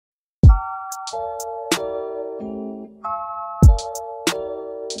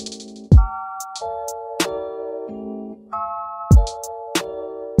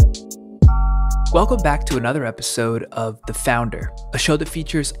Welcome back to another episode of The Founder, a show that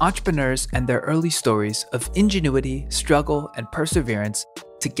features entrepreneurs and their early stories of ingenuity, struggle, and perseverance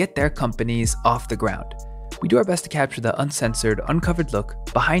to get their companies off the ground. We do our best to capture the uncensored, uncovered look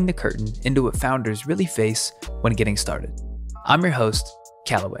behind the curtain into what founders really face when getting started. I'm your host,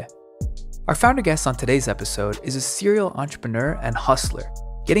 Kallaway. Our founder guest on today's episode is a serial entrepreneur and hustler,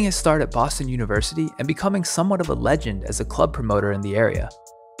 getting his start at Boston University and becoming somewhat of a legend as a club promoter in the area.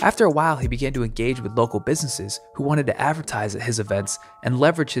 After a while, he began to engage with local businesses who wanted to advertise at his events and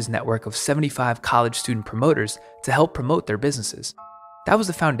leverage his network of 75 college student promoters to help promote their businesses. That was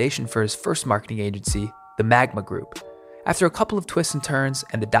the foundation for his first marketing agency, the Magma Group. After a couple of twists and turns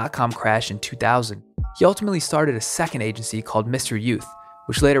and the dot-com crash in 2000, he ultimately started a second agency called Mr. Youth,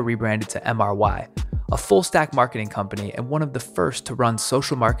 which later rebranded to MRY, a full-stack marketing company and one of the first to run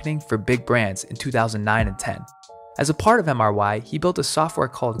social marketing for big brands in 2009 and 10. As a part of MRY, he built a software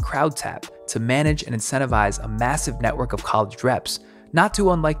called CrowdTap to manage and incentivize a massive network of college reps, not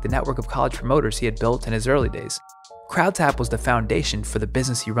too unlike the network of college promoters he had built in his early days. CrowdTap was the foundation for the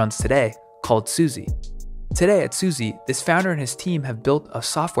business he runs today, called Suzy. Today at Suzy, this founder and his team have built a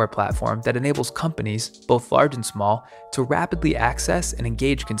software platform that enables companies, both large and small, to rapidly access and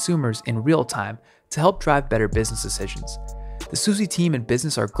engage consumers in real time to help drive better business decisions. The Suzy team and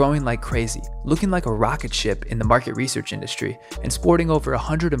business are growing like crazy, looking like a rocket ship in the market research industry, and sporting over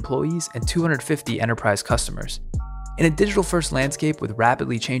 100 employees and 250 enterprise customers. In a digital-first landscape with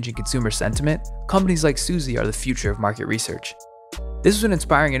rapidly changing consumer sentiment, companies like Suzy are the future of market research. This was an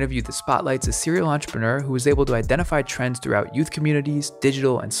inspiring interview that spotlights a serial entrepreneur who was able to identify trends throughout youth communities,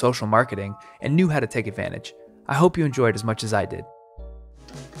 digital and social marketing, and knew how to take advantage. I hope you enjoyed as much as I did.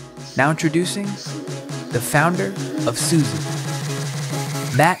 Now introducing the founder of Suzy,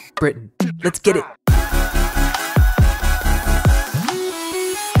 Britton. Let's get it.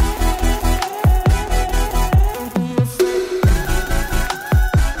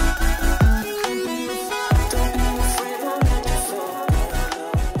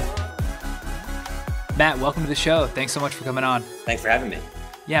 Matt, welcome to the show. Thanks so much for coming on. Thanks for having me.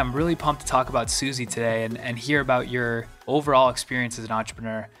 Yeah, I'm really pumped to talk about Suzy today and hear about your overall experience as an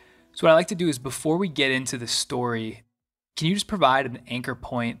entrepreneur. So what I like to do is before we get into the story, can you just provide an anchor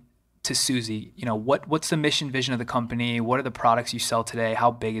point to Suzy? You know, what's the mission, vision of the company? What are the products you sell today?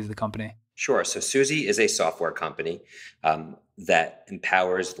 How big is the company? Sure. So Suzy is a software company that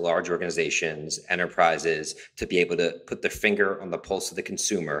empowers large organizations, enterprises to be able to put their finger on the pulse of the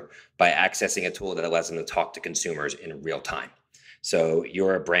consumer by accessing a tool that allows them to talk to consumers in real time. So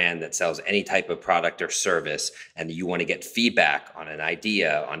you're a brand that sells any type of product or service, and you want to get feedback on an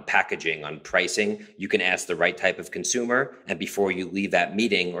idea, on packaging, on pricing. You can ask the right type of consumer, and before you leave that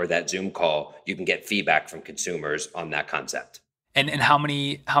meeting or that Zoom call, you can get feedback from consumers on that concept. And how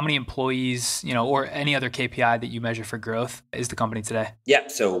many employees, or any other KPI that you measure for growth is the company today? Yeah,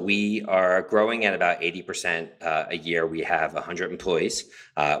 so we are growing at about 80% a year. We have 100 employees.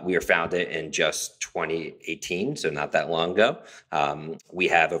 We were founded in just 2018, so not that long ago. We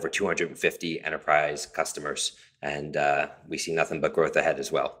have over 250 enterprise customers, and we see nothing but growth ahead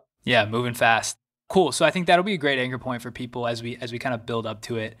as well. Yeah, moving fast. Cool. So I think that'll be a great anchor point for people as we kind of build up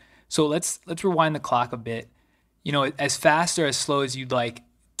to it. So let's rewind the clock a bit. As fast or as slow as you'd like,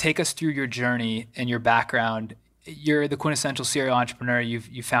 take us through your journey and your background. You're the quintessential serial entrepreneur.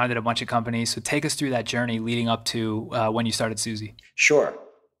 You founded a bunch of companies. So take us through that journey leading up to when you started Suzy. Sure.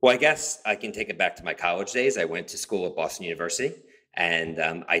 Well, I guess I can take it back to my college days. I went to school at Boston University, and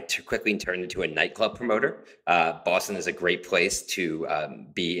I quickly turned into a nightclub promoter. Boston is a great place to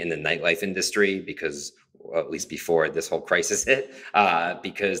be in the nightlife industry because at least before this whole crisis hit,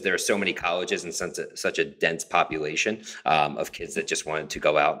 because there are so many colleges and such a dense population of kids that just wanted to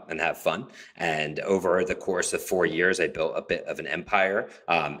go out and have fun. And over the course of 4 years, I built a bit of an empire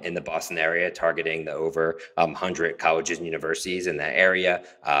in the Boston area, targeting the over 100 colleges and universities in that area.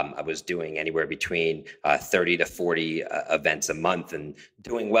 I was doing anywhere between 30 to 40 events a month, and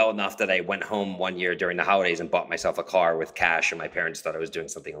doing well enough that I went home one year during the holidays and bought myself a car with cash, and my parents thought I was doing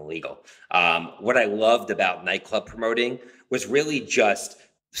something illegal. What I loved about nightclub promoting was really just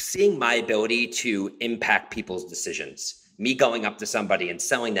seeing my ability to impact people's decisions. Me going up to somebody and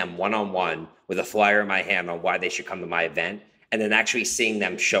selling them one-on-one with a flyer in my hand on why they should come to my event, and then actually seeing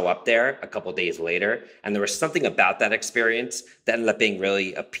them show up there a couple of days later. And there was something about that experience that ended up being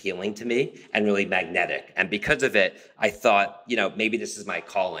really appealing to me and really magnetic. And because of it, I thought, maybe this is my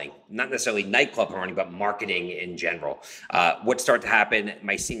calling, not necessarily nightclub promoting, but marketing in general. What started to happen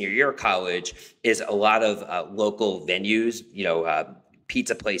my senior year of college is a lot of local venues,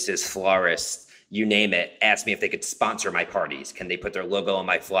 pizza places, florists, you name it, asked me if they could sponsor my parties. Can they put their logo on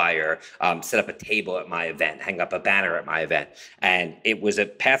my flyer, set up a table at my event, hang up a banner at my event? And it was a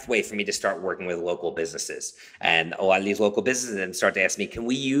pathway for me to start working with local businesses. And a lot of these local businesses then start to ask me, can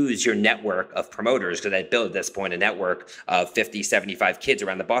we use your network of promoters? Because I built at this point a network of 50, 75 kids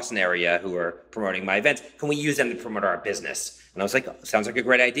around the Boston area who are promoting my events. Can we use them to promote our business? And I was like, oh, sounds like a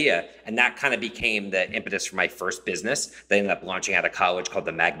great idea. And that kind of became the impetus for my first business that I ended up launching out of college called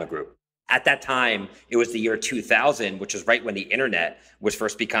the Magma Group. At that time, it was the year 2000, which was right when the internet was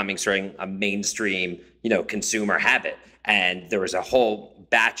first becoming sort of a mainstream, consumer habit. And there was a whole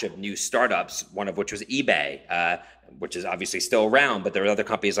batch of new startups, one of which was eBay, which is obviously still around, but there are other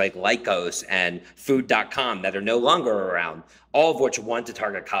companies like Lycos and Food.com that are no longer around, all of which want to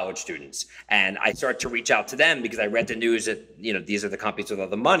target college students. And I started to reach out to them because I read the news that, these are the companies with all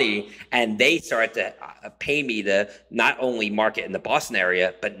the money, and they started to pay me to not only market in the Boston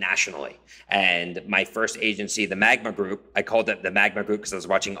area, but nationally. And my first agency, the Magma Group, I called it the Magma Group because I was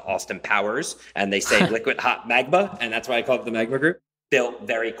watching Austin Powers, and they say liquid hot magma, and that's why I called it the Magma Group. Built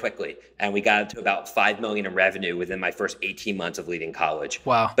very quickly, and we got to about $5 million in revenue within my first 18 months of leaving college.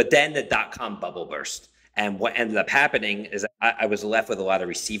 Wow. But then the dot-com bubble burst. And what ended up happening is I was left with a lot of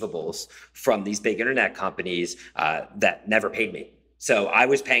receivables from these big internet companies that never paid me. So I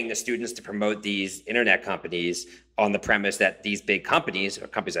was paying the students to promote these internet companies on the premise that these big companies, or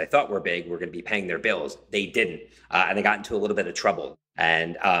companies I thought were big, were going to be paying their bills. They didn't. And they got into a little bit of trouble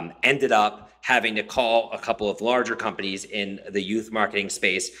and ended up having to call a couple of larger companies in the youth marketing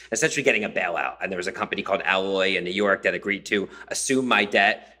space, essentially getting a bailout. And there was a company called Kallaway in New York that agreed to assume my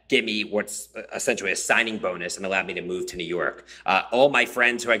debt, give me what's essentially a signing bonus, and allowed me to move to New York. All my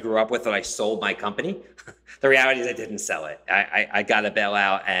friends who I grew up with, that I sold my company, the reality is I didn't sell it. I got a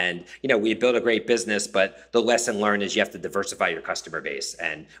bailout, and we built a great business, but the lesson learned is you have to diversify your customer base,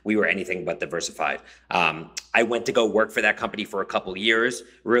 and we were anything but diversified. I went to go work for that company for a couple of years,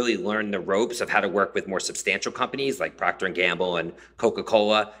 really learned the ropes of how to work with more substantial companies like Procter & Gamble and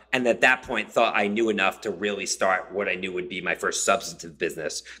Coca-Cola, and at that point thought I knew enough to really start what I knew would be my first substantive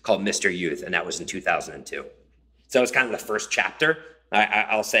business called Mr. Youth, and that was in 2002. So it was kind of the first chapter.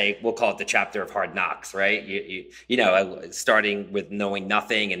 I'll say, we'll call it the chapter of hard knocks, right? Starting with knowing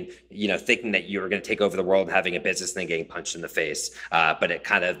nothing and, thinking that you were going to take over the world and having a business and then getting punched in the face. But it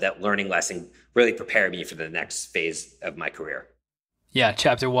kind of, that learning lesson really prepared me for the next phase of my career. Yeah,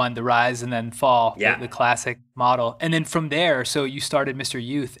 chapter 1, the rise and then fall, yeah. the classic model. And then from there, so you started Mr.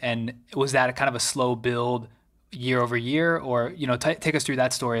 Youth, and was that a kind of a slow build year over year, or, take us through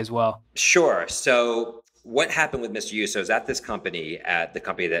that story as well? Sure. So what happened with Mr. Youth? So I was at this company, at the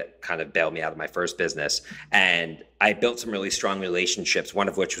company that kind of bailed me out of my first business. And I built some really strong relationships, one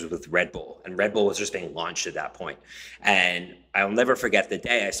of which was with Red Bull. And Red Bull was just being launched at that point. And I'll never forget the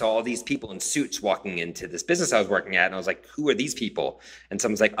day I saw all these people in suits walking into this business I was working at. And I was like, who are these people? And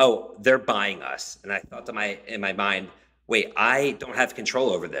someone's like, oh, they're buying us. And I thought in my mind, wait, I don't have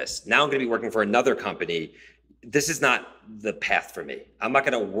control over this. Now I'm going to be working for another company. This is not the path for me. I'm not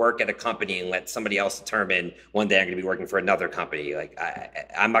going to work at a company and let somebody else determine one day I'm going to be working for another company. Like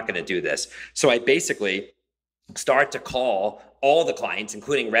I'm not going to do this. So I basically start to call all the clients,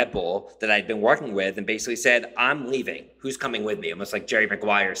 including Red Bull, that I'd been working with, and basically said, I'm leaving. Who's coming with me? Almost like Jerry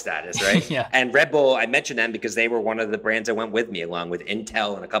Maguire status, right? Yeah. And Red Bull, I mentioned them because they were one of the brands that went with me, along with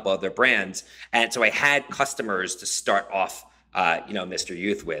Intel and a couple other brands. And so I had customers to start off Mr.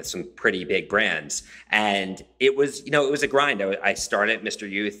 Youth with, some pretty big brands. And it was a grind. I started Mr.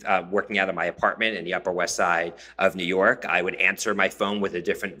 Youth working out of my apartment in the Upper West Side of New York. I would answer my phone with a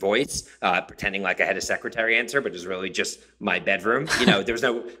different voice, pretending like I had a secretary answer, but it was really just my bedroom. There was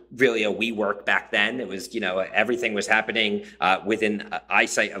no really a WeWork back then. It was, everything was happening within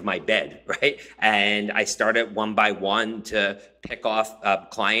eyesight of my bed, right? And I started one by one to pick off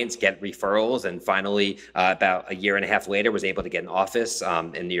clients, get referrals, and finally, about a year and a half later, was able to get an office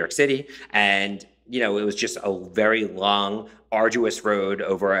in New York City. And, it was just a very long, arduous road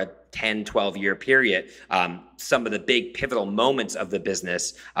over a 10, 12-year period. Some of the big pivotal moments of the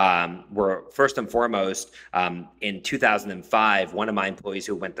business were, first and foremost, in 2005, one of my employees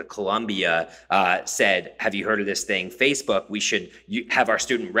who went to Columbia said, have you heard of this thing, Facebook? We should have our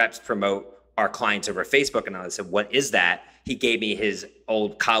student reps promote our clients over Facebook. And I said, what is that? He gave me his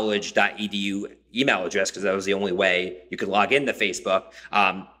old college.edu email address because that was the only way you could log into Facebook.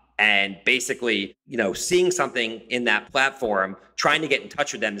 And basically, seeing something in that platform, trying to get in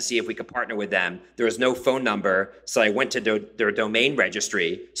touch with them to see if we could partner with them. There was no phone number. So I went to their domain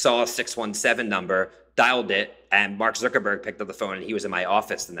registry, saw a 617 number, dialed it, and Mark Zuckerberg picked up the phone, and he was in my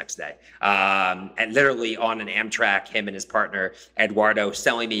office the next day. And literally on an Amtrak, him and his partner, Eduardo,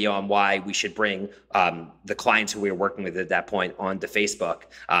 selling me on why we should bring the clients who we were working with at that point onto Facebook,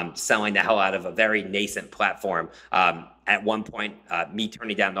 selling the hell out of a very nascent platform. At one point, me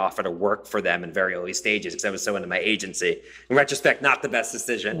turning down an offer to work for them in very early stages because I was so into my agency. In retrospect, not the best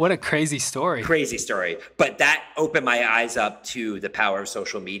decision. What a crazy story. Crazy story. But that opened my eyes up to the power of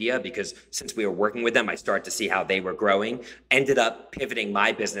social media, because since we were working with them, I started to see how they were growing. Ended up pivoting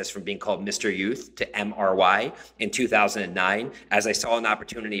my business from being called Mr. Youth to MRY in 2009, as I saw an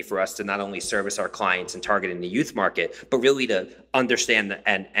opportunity for us to not only service our clients and target in the youth market, but really to understand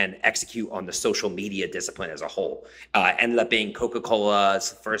and execute on the social media discipline as a whole. Ended up being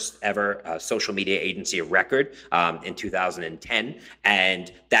Coca-Cola's first ever social media agency of record in 2010.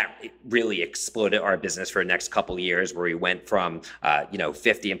 And that really exploded our business for the next couple of years, where we went from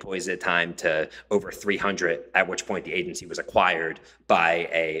 50 employees at a time to over 300, at which point the agency was acquired by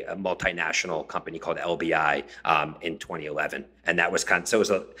a multinational company called LBI in 2011. And that was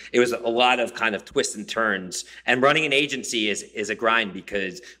it was a lot of kind of twists and turns. And running an agency is a grind,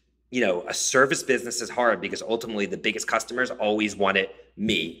 because a service business is hard, because ultimately the biggest customers always wanted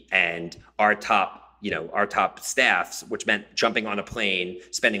me and our top staffs, which meant jumping on a plane,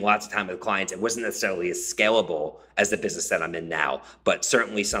 spending lots of time with clients. It wasn't necessarily as scalable as the business that I'm in now, but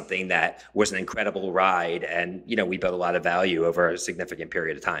certainly something that was an incredible ride. And, we built a lot of value over a significant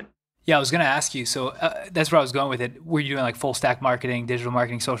period of time. Yeah, I was going to ask you. So that's where I was going with it. Were you doing like full stack marketing, digital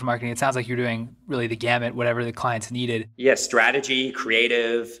marketing, social marketing? It sounds like you're doing really the gamut, whatever the clients needed. Yeah, strategy,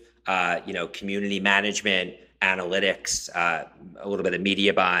 creative, community management, analytics, a little bit of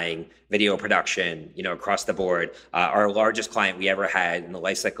media buying, video production, across the board. Our largest client we ever had in the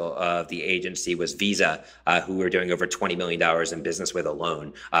life cycle of the agency was Visa, who we were doing over $20 million in business with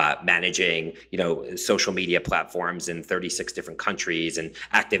alone, managing, social media platforms in 36 different countries and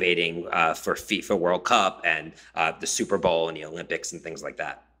activating for FIFA World Cup and the Super Bowl and the Olympics and things like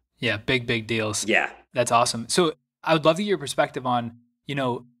that. Yeah, big deals. Yeah. That's awesome. So I would love to get your perspective on,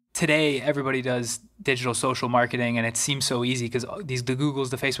 today everybody does digital social marketing, and it seems so easy because the Googles,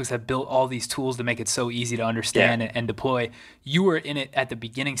 the Facebooks have built all these tools to make it so easy to understand and deploy. You were in it at the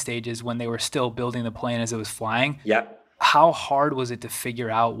beginning stages when they were still building the plane as it was flying. Yeah. How hard was it to figure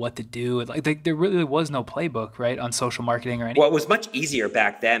out what to do? Like there really was no playbook, right, on social marketing or anything? Well, it was much easier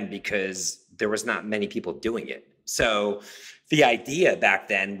back then because there was not many people doing it. So the idea back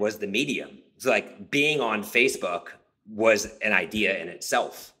then was the medium. It's like being on Facebook was an idea in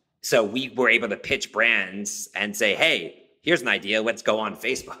itself. So we were able to pitch brands and say, hey, here's an idea, let's go on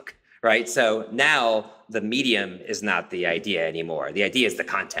Facebook, right? So now the medium is not the idea anymore. The idea is the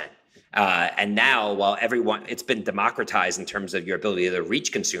content. And now, while it's been democratized in terms of your ability to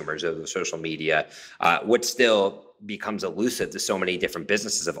reach consumers over social media, what still becomes elusive to so many different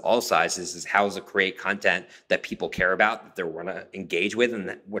businesses of all sizes is how to create content that people care about, that they want to engage with,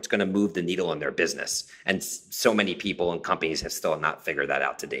 and what's going to move the needle in their business. And so many people and companies have still not figured that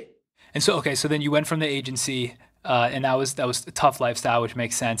out to date. And so, okay, so then you went from the agency, and that was a tough lifestyle, which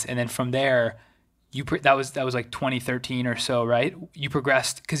makes sense. And then from there, that was like 2013 or so, right? You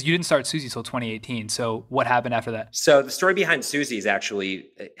progressed because you didn't start Suzy till 2018. So what happened after that? So the story behind Suzy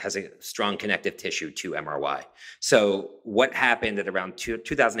has a strong connective tissue to MRY. So what happened at around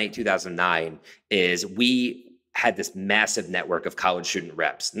 2008, 2009 is we had this massive network of college student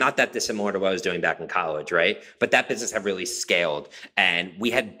reps. Not that dissimilar to what I was doing back in college, right? But that business had really scaled, and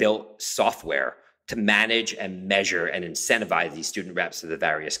we had built software to manage and measure and incentivize these student reps to the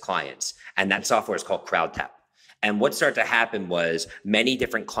various clients. And that software is called CrowdTap. And what started to happen was many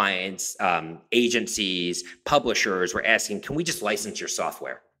different clients, agencies, publishers were asking, can we just license your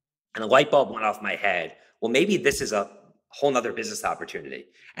software? And a light bulb went off my head. Well, maybe this is a whole nother business opportunity.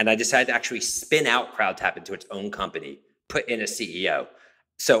 And I decided to actually spin out CrowdTap into its own company, put in a CEO.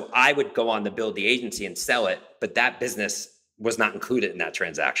 So I would go on to build the agency and sell it, but that business was not included in that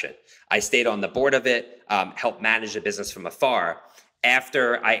transaction. I stayed on the board of it, helped manage the business from afar.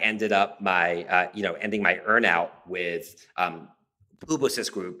 After I ended up ending my earnout with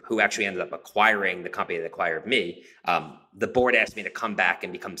Publicis Group, who actually ended up acquiring the company that acquired me, the board asked me to come back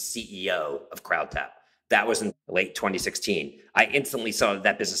and become CEO of CrowdTap. That was in late 2016. I instantly saw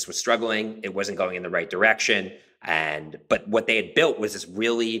that business was struggling. It wasn't going in the right direction. But what they had built was this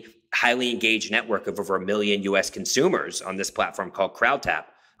really highly engaged network of over 1 million US consumers on this platform called CrowdTap,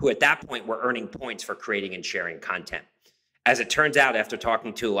 who at that point were earning points for creating and sharing content. As it turns out, after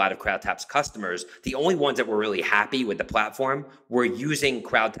talking to a lot of CrowdTap's customers, the only ones that were really happy with the platform were using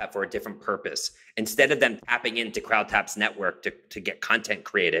CrowdTap for a different purpose. Instead of them tapping into CrowdTap's network to get content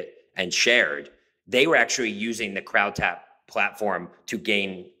created and shared, They were actually using the CrowdTap platform to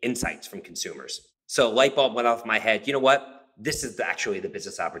gain insights from consumers. So a light bulb went off my head. You know what? This is actually the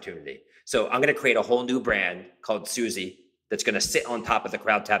business opportunity. So I'm going to create a whole new brand called Suzy that's going to sit on top of the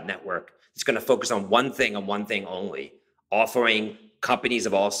CrowdTap network. It's going to focus on one thing and one thing only, offering companies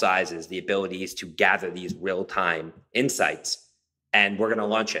of all sizes the abilities to gather these real-time insights. And we're going to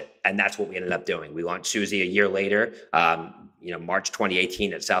launch it. And that's what we ended up doing. We launched Suzy a year later, March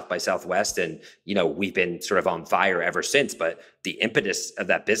 2018 at South by Southwest. And, we've been sort of on fire ever since. But the impetus of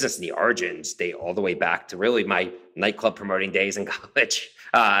that business and the origins date all the way back to really my nightclub promoting days in college.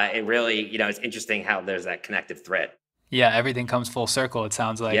 It really, it's interesting how there's that connective thread. Yeah, everything comes full circle, it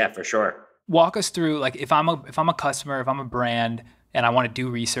sounds like. Yeah, for sure. Walk us through, like, if I'm a customer, if I'm a brand and I want to do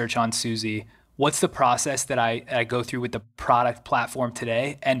research on Suzy, what's the process that I go through with the product platform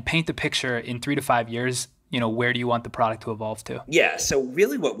today, and paint the picture in 3 to 5 years, where do you want the product to evolve to? Yeah. So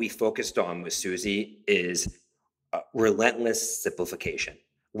really what we focused on with Suzy is relentless simplification.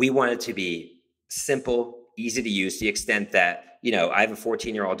 We want it to be simple, easy to use, to the extent that, I have a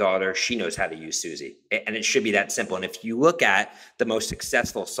 14-year-old daughter. She knows how to use Suzy, and it should be that simple. And if you look at the most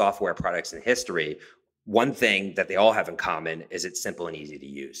successful software products in history, one thing that they all have in common is it's simple and easy to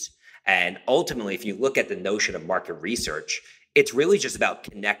use. And ultimately, if you look at the notion of market research, it's really just about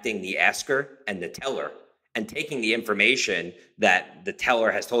connecting the asker and the teller and taking the information that the teller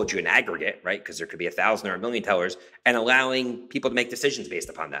has told you in aggregate, right? Because there could be 1,000 or 1,000,000 tellers, and allowing people to make decisions based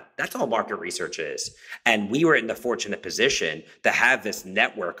upon that. That's all market research is. And we were in the fortunate position to have this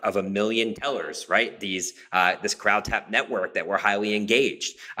network of 1,000,000 tellers, right? This CrowdTap network that were highly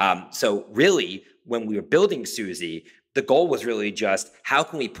engaged. So really, when we were building Suzy, the goal was really just how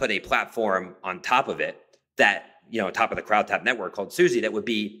can we put a platform on top of it that, on top of the CrowdTap network called Suzy, that would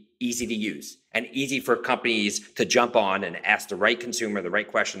be easy to use and easy for companies to jump on and ask the right consumer the right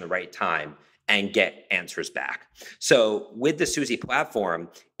question at the right time and get answers back. So with the Suzy platform,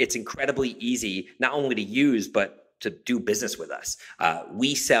 it's incredibly easy not only to use, but to do business with us.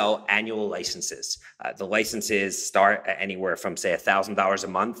 We sell annual licenses. The licenses start at anywhere from, say, $1,000 a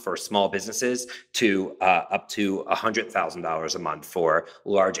month for small businesses to up to $100,000 a month for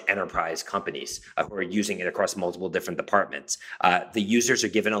large enterprise companies who are using it across multiple different departments. The users are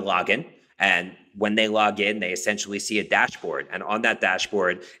given a login, and when they log in, they essentially see a dashboard. And on that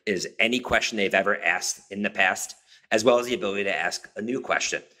dashboard is any question they've ever asked in the past, as well as the ability to ask a new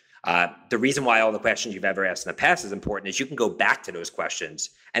question. The reason why all the questions you've ever asked in the past is important is you can go back to those questions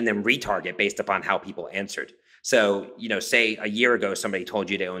and then retarget based upon how people answered. So, say a year ago, somebody told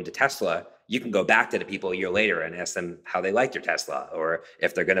you they owned a Tesla, you can go back to the people a year later and ask them how they liked their Tesla, or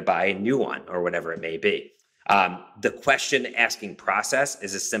if they're going to buy a new one, or whatever it may be. The question asking process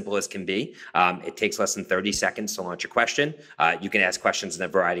is as simple as can be. It takes less than 30 seconds to launch a question. You can ask questions in a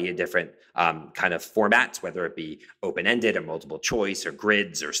variety of different kind of formats, whether it be open-ended or multiple choice or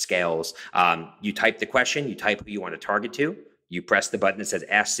grids or scales. You type the question, you type who you want to target to. You press the button that says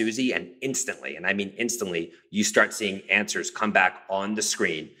Ask Suzy, and instantly, and I mean instantly, you start seeing answers come back on the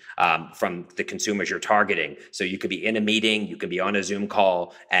screen from the consumers you're targeting. So you could be in a meeting, you could be on a Zoom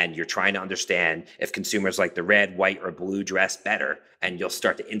call, and you're trying to understand if consumers like the red, white, or blue dress better, and you'll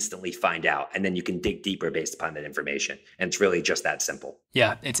start to instantly find out. And then you can dig deeper based upon that information. And it's really just that simple.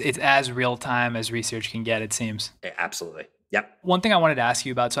 Yeah, it's as real time as research can get, it seems. Absolutely. Yep. One thing I wanted to ask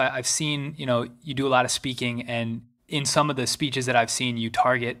you about, so I've seen, you do a lot of speaking, and in some of the speeches that I've seen, you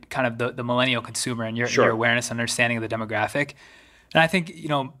target kind of the millennial consumer and your awareness and understanding of the demographic. And I think,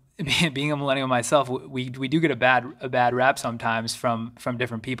 being a millennial myself, we do get a bad rap sometimes from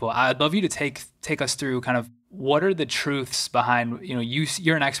different people. I'd love you to take us through kind of what are the truths behind,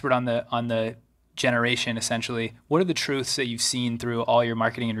 you're an expert on the generation, essentially. What are the truths that you've seen through all your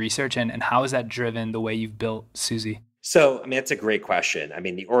marketing and research, and how has that driven the way you've built Suzy? So, that's a great question.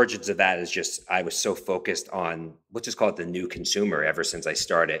 The origins of that is just, I was so focused on, let's just call it the new consumer ever since I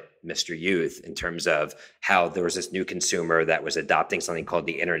started Mr. Youth, in terms of how there was this new consumer that was adopting something called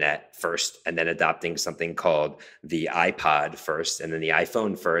the internet first, and then adopting something called the iPod first, and then the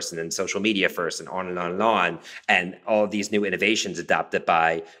iPhone first, and then social media first, and on and on and on. And all of these new innovations adopted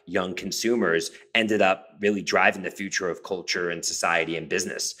by young consumers ended up really driving the future of culture and society and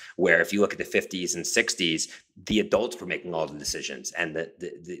business, where if you look at the 50s and 60s, the adults were making all the decisions, and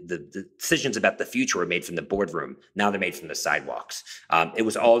the decisions about the future were made from the boardroom. Now they're made from the sidewalks. It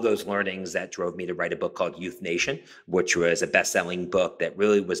was all those learnings that drove me to write a book called Youth Nation, which was a best-selling book that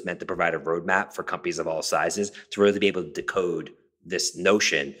really was meant to provide a roadmap for companies of all sizes to really be able to decode this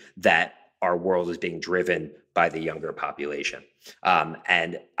notion that our world is being driven by the younger population.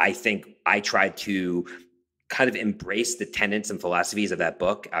 And I think I tried to kind of embrace the tenets and philosophies of that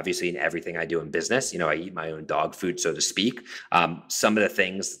book, obviously in everything I do in business. I eat my own dog food, so to speak. Some of the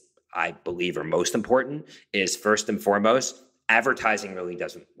things I believe are most important is, first and foremost, advertising really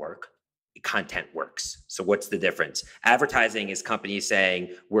doesn't work. Content works. So what's the difference? Advertising is companies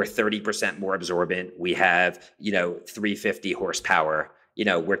saying we're 30% more absorbent. We have, 350 horsepower,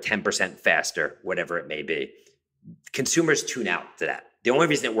 we're 10% faster, whatever it may be. Consumers tune out to that. The only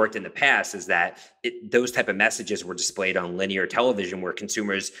reason it worked in the past is that those type of messages were displayed on linear television where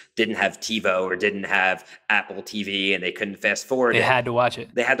consumers didn't have TiVo or didn't have Apple TV and they couldn't fast forward. They had to watch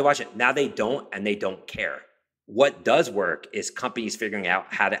it. They had to watch it. Now they don't, and they don't care. What does work is companies figuring out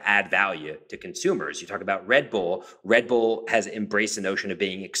how to add value to consumers. You talk about Red Bull. Red Bull has embraced the notion of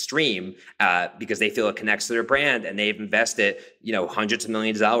being extreme because they feel it connects to their brand, and they've invested, hundreds of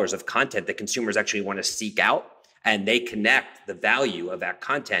millions of dollars of content that consumers actually want to seek out. And they connect the value of that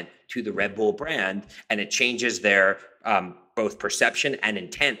content to the Red Bull brand, and it changes their both perception and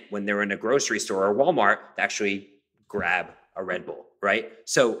intent when they're in a grocery store or Walmart to actually grab a Red Bull, right?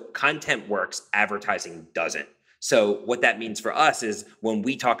 So content works, advertising doesn't. So what that means for us is when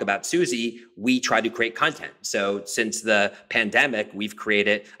we talk about Suzy, we try to create content. So since the pandemic, we've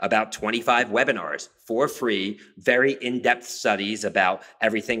created about 25 webinars for free, very in-depth studies about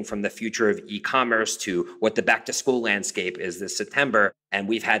everything from the future of e-commerce to what the back-to-school landscape is this September. And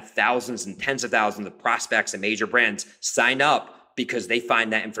we've had thousands and tens of thousands of prospects and major brands sign up because they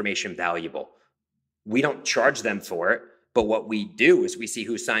find that information valuable. We don't charge them for it. But what we do is we see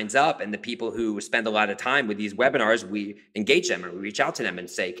who signs up, and the people who spend a lot of time with these webinars, we engage them and we reach out to them and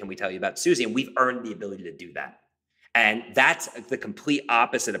say, can we tell you about Suzy? And we've earned the ability to do that. And that's the complete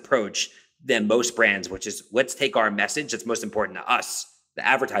opposite approach than most brands, which is let's take our message that's most important to us, the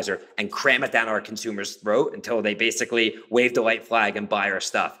advertiser, and cram it down our consumer's throat until they basically wave the white flag and buy our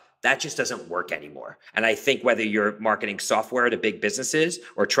stuff. That just doesn't work anymore. And I think whether you're marketing software to big businesses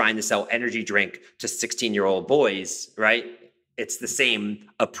or trying to sell energy drink to 16-year-old boys, right? It's the same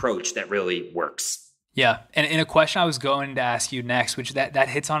approach that really works. Yeah. And in a question I was going to ask you next, which that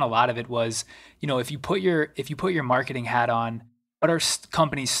hits on a lot of it, was, if you put your marketing hat on, what are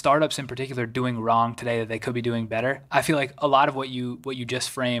companies, startups in particular, doing wrong today that they could be doing better? I feel like a lot of what you just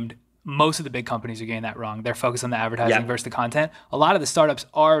framed, most of the big companies are getting that wrong. They're focused on the advertising versus the content. A lot of the startups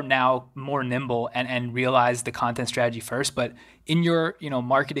are now more nimble and realize the content strategy first. But in your,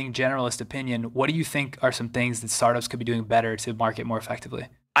 marketing generalist opinion, what do you think are some things that startups could be doing better to market more effectively?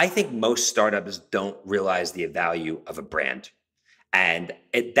 I think most startups don't realize the value of a brand. And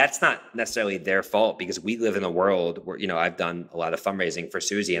that's not necessarily their fault, because we live in a world where, I've done a lot of fundraising for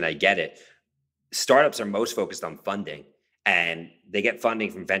Suzy and I get it. Startups are most focused on funding. And they get funding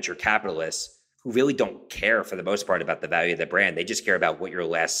from venture capitalists who really don't care for the most part about the value of the brand. They just care about what your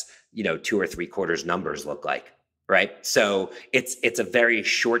last, 2 or 3 quarters numbers look like, right? So it's a very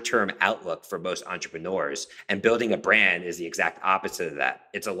short-term outlook for most entrepreneurs. And building a brand is the exact opposite of that.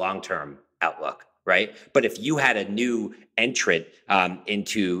 It's a long-term outlook, right? But if you had a new entrant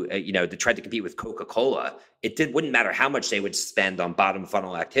into, to try to compete with Coca-Cola, wouldn't matter how much they would spend on bottom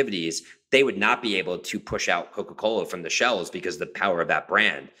funnel activities. They would not be able to push out Coca-Cola from the shelves because of the power of that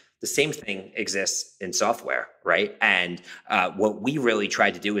brand. The same thing exists in software, right? And what we really try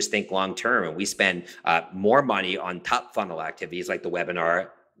to do is think long-term, and we spend more money on top funnel activities like the webinar,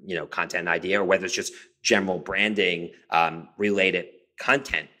 content idea, or whether it's just general branding related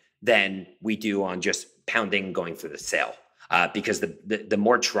content than we do on just pounding going for the sale. Because the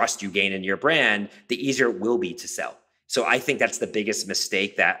more trust you gain in your brand, the easier it will be to sell. So I think that's the biggest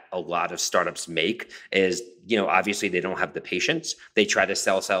mistake that a lot of startups make is, obviously they don't have the patience. They try to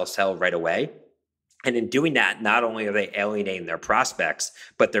sell right away. And in doing that, not only are they alienating their prospects,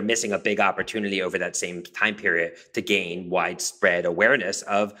 but they're missing a big opportunity over that same time period to gain widespread awareness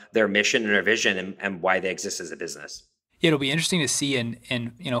of their mission and their vision and why they exist as a business. Yeah, it'll be interesting to see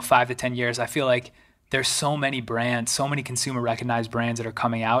in 5 to 10 years. I feel like there's so many brands, so many consumer recognized brands that are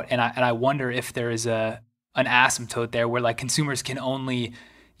coming out. And I wonder if there is an asymptote there where like consumers can only,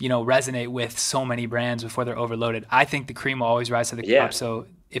 resonate with so many brands before they're overloaded. I think the cream will always rise to the top. So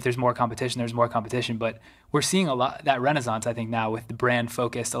if there's more competition, there's more competition. But we're seeing a lot that renaissance, I think, now with the brand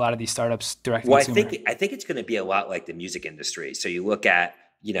focused, a lot of these startups direct consumer. I think it's going to be a lot like the music industry. So you look at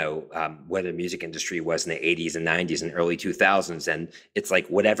where the music industry was in the 80s and 90s and early 2000s. And it's like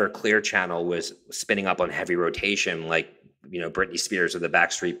whatever Clear Channel was spinning up on heavy rotation, like, Britney Spears or the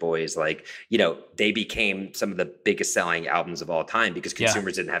Backstreet Boys, they became some of the biggest selling albums of all time because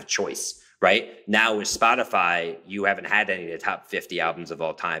consumers didn't have choice, right? Now with Spotify, you haven't had any of the top 50 albums of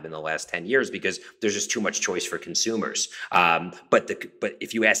all time in the last 10 years because there's just too much choice for consumers. But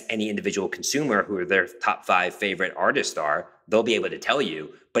if you ask any individual consumer who their top 5 favorite artists are, they'll be able to tell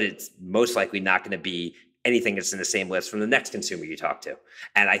you, but it's most likely not going to be anything that's in the same list from the next consumer you talk to.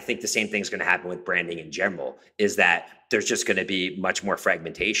 And I think the same thing's going to happen with branding in general, is that there's just going to be much more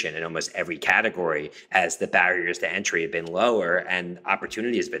fragmentation in almost every category as the barriers to entry have been lower and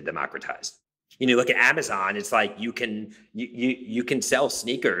opportunity has been democratized. You look at Amazon, it's like you can sell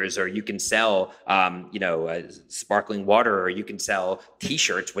sneakers, or you can sell sparkling water, or you can sell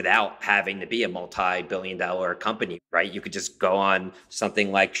T-shirts without having to be a multi-billion-dollar company, right? You could just go on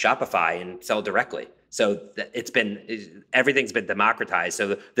something like Shopify and sell directly. So everything's been democratized.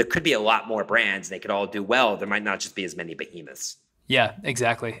 So there could be a lot more brands, and they could all do well. There might not just be as many behemoths. Yeah,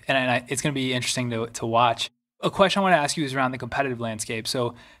 exactly. And it's going to be interesting to watch. A question I want to ask you is around the competitive landscape.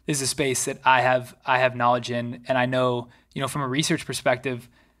 So this is a space that I have knowledge in, and I know, from a research perspective,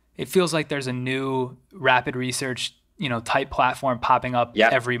 it feels like there's a new rapid research, type platform popping up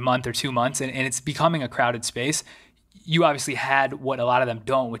every month or 2 months, and it's becoming a crowded space. You obviously had what a lot of them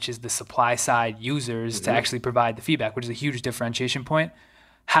don't, which is the supply side users to actually provide the feedback, which is a huge differentiation point.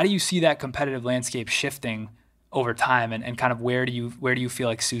 How do you see that competitive landscape shifting over time, and kind of where do you feel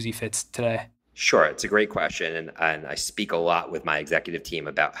like Suzy fits today? Sure. It's a great question. And I speak a lot with my executive team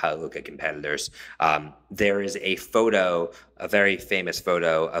about how to look at competitors. There is a very famous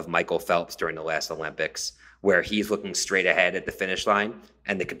photo of Michael Phelps during the last Olympics, where he's looking straight ahead at the finish line,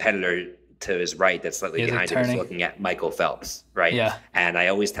 and the competitor to his right that's slightly behind him is looking at Michael Phelps, right? Yeah. And I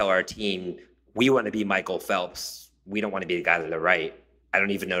always tell our team, we want to be Michael Phelps. We don't want to be the guy to the right. I don't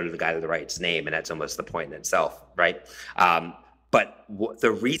even know the guy to the right's name, and that's almost the point in itself, right? But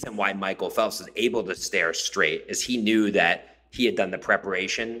the reason why Michael Phelps was able to stare straight is he knew that he had done the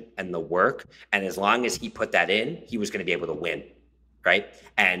preparation and the work. And as long as he put that in, he was going to be able to win, right?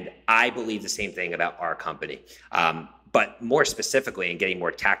 And I believe the same thing about our company. But more specifically, and getting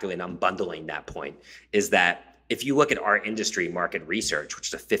more tactical and unbundling that point, is that if you look at our industry, market research,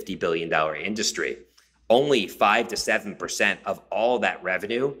 which is a $50 billion industry, only 5 to 7% of all that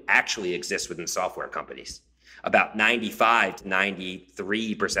revenue actually exists within software companies. About 95 to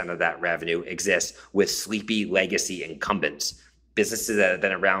 93% of that revenue exists with sleepy legacy incumbents, businesses that have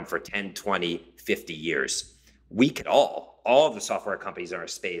been around for 10, 20, 50 years. We could all of the software companies in our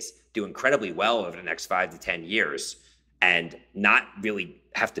space do incredibly well over the next 5 to 10 years and not really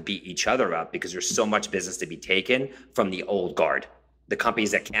have to beat each other up, because there's so much business to be taken from the old guard, the companies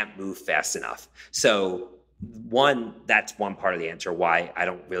that can't move fast enough. So that's one part of the answer why I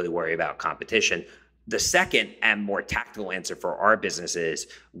don't really worry about competition. The second and more tactical answer for our business is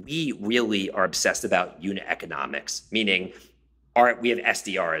we really are obsessed about unit economics, meaning we have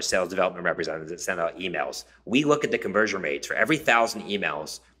SDRs, sales development representatives, that send out emails. We look at the conversion rates for every 1,000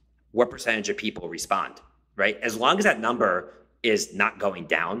 emails, what percentage of people respond, right? As long as that number is not going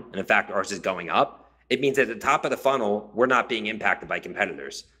down, and in fact, ours is going up, it means at the top of the funnel, we're not being impacted by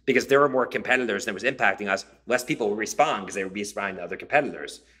competitors, because there were more competitors than was impacting us. Less people will respond because they would be responding to other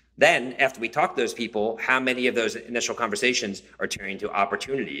competitors. Then after we talk to those people, how many of those initial conversations are turning into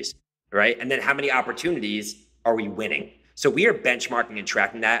opportunities, right? And then how many opportunities are we winning? So we are benchmarking and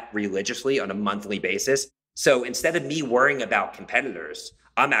tracking that religiously on a monthly basis. So instead of me worrying about competitors,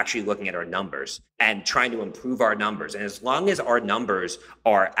 I'm actually looking at our numbers and trying to improve our numbers. And as long as our numbers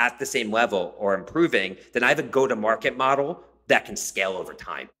are at the same level or improving, then I have a go-to-market model that can scale over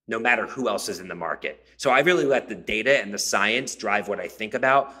time, no matter who else is in the market. So I really let the data and the science drive what I think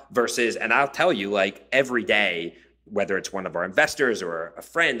about versus, and I'll tell you, like every day, whether it's one of our investors or a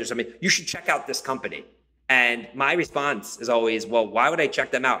friend or something, you should check out this company. And my response is always, well, why would I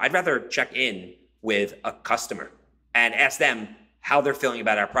check them out? I'd rather check in with a customer and ask them how they're feeling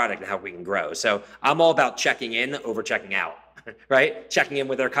about our product and how we can grow. So I'm all about checking in over checking out. Right? Checking in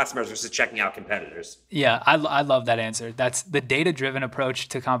with their customers versus checking out competitors. Yeah, I love that answer. That's the data-driven approach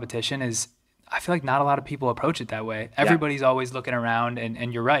to competition. I feel like not a lot of people approach it that way. Everybody's always looking around,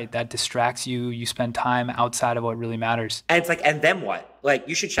 and you're right. That distracts you. You spend time outside of what really matters. And it's like, and then what? Like,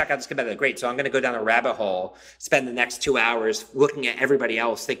 you should check out this competitor. Great. So I'm going to go down a rabbit hole, spend the next 2 hours looking at everybody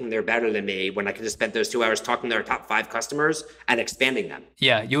else, thinking they're better than me, when I could have spent those 2 hours talking to their top 5 customers and expanding them.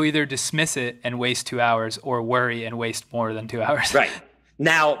 Yeah, you'll either dismiss it and waste 2 hours, or worry and waste more than 2 hours. Right.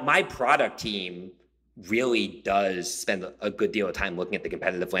 Now, my product team really does spend a good deal of time looking at the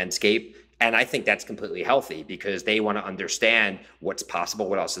competitive landscape. And I think that's completely healthy, because they want to understand what's possible,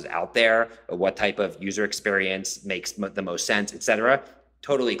 what else is out there, what type of user experience makes the most sense, et cetera.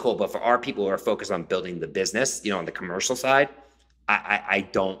 Totally cool. But for our people who are focused on building the business, on the commercial side, I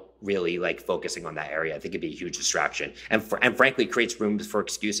don't really like focusing on that area. I think it'd be a huge distraction, and frankly creates room for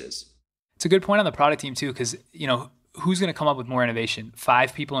excuses. It's a good point on the product team too, because who's going to come up with more innovation?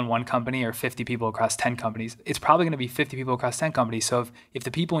 5 people in one company or 50 people across 10 companies? It's probably going to be 50 people across 10 companies. So if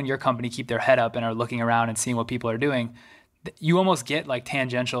the people in your company keep their head up and are looking around and seeing what people are doing, you almost get like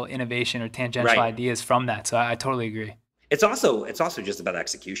tangential innovation or tangential ideas from that. So I totally agree. It's also just about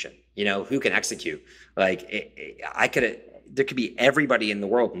execution. Who can execute? Like there could be everybody in the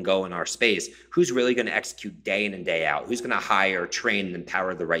world can go in our space. Who's really going to execute day in and day out? Who's going to hire, train, and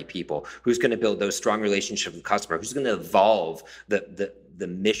empower the right people? Who's going to build those strong relationships with the customer? Who's going to evolve the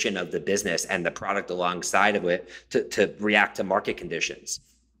mission of the business and the product alongside of it to react to market conditions?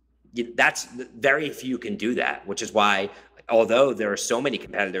 That's very few can do that, which is why, although there are so many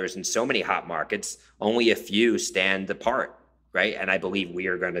competitors in so many hot markets, only a few stand apart, right? And I believe we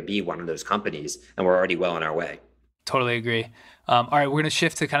are going to be one of those companies, and we're already well on our way. Totally agree. All right, we're going to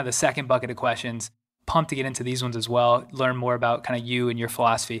shift to kind of the second bucket of questions. Pumped to get into these ones as well, learn more about kind of you and your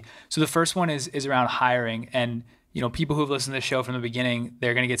philosophy. So the first one is around hiring. And, people who've listened to the show from the beginning,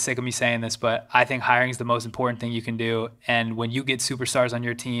 they're going to get sick of me saying this, but I think hiring is the most important thing you can do. And when you get superstars on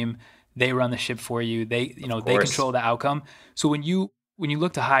your team, they run the ship for you. They control the outcome. So when you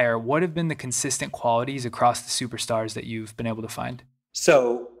look to hire, what have been the consistent qualities across the superstars that you've been able to find?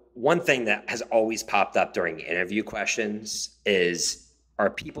 So one thing that has always popped up during interview questions is, are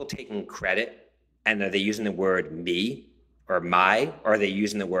people taking credit, and are they using the word me or my, or are they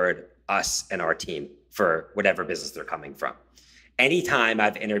using the word us and our team for whatever business they're coming from? Anytime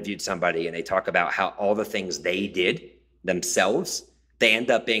I've interviewed somebody and they talk about how all the things they did themselves, they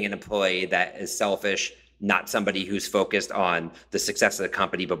end up being an employee that is selfish, not somebody who's focused on the success of the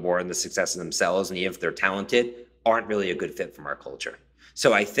company, but more on the success of themselves. And even if they're talented, aren't really a good fit from our culture.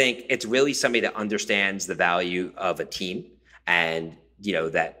 So I think it's really somebody that understands the value of a team, and,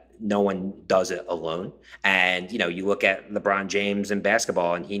 that no one does it alone. And, you look at LeBron James in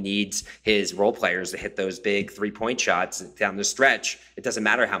basketball, and he needs his role players to hit those big 3-point shots down the stretch. It doesn't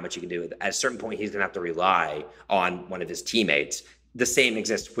matter how much you can do. At a certain point, he's going to have to rely on one of his teammates. The same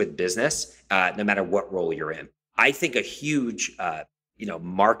exists with business, no matter what role you're in. I think a huge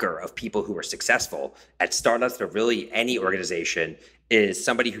marker of people who are successful at startups or really any organization is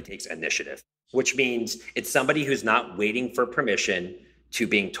somebody who takes initiative, which means it's somebody who's not waiting for permission to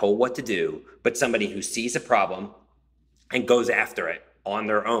being told what to do, but somebody who sees a problem and goes after it on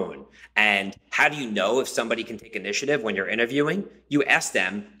their own. And how do you know if somebody can take initiative when you're interviewing? You ask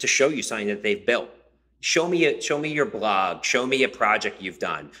them to show you something that they've built. Show me your blog. Show me a project you've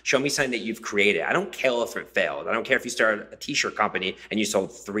done. Show me something that you've created. I don't care if it failed. I don't care if you started a t-shirt company and you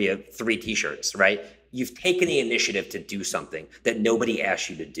sold three t-shirts, right? You've taken the initiative to do something that nobody asked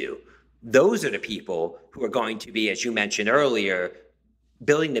you to do. Those are the people who are going to be, as you mentioned earlier,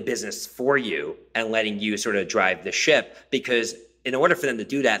 building the business for you and letting you sort of drive the ship, because in order for them to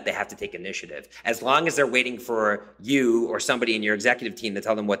do that, they have to take initiative. As long as they're waiting for you or somebody in your executive team to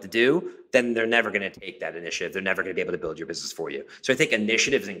tell them what to do, then they're never going to take that initiative. They're never going to be able to build your business for you. So I think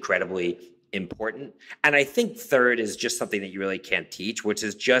initiative is incredibly important. And I think third is just something that you really can't teach, which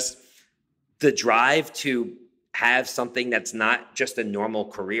is just the drive to have something that's not just a normal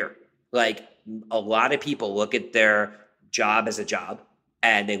career. Like, a lot of people look at their job as a job,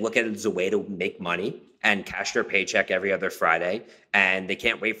 and they look at it as a way to make money and cash their paycheck every other Friday, and they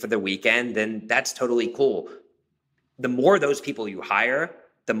can't wait for the weekend, then that's totally cool. The more those people you hire,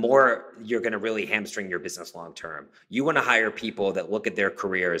 the more you're going to really hamstring your business long term. You want to hire people that look at their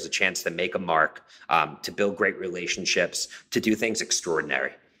career as a chance to make a mark, to build great relationships, to do things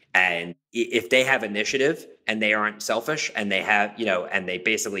extraordinary. And if they have initiative and they aren't selfish, and they have, and they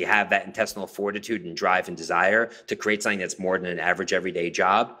basically have that intestinal fortitude and drive and desire to create something that's more than an average everyday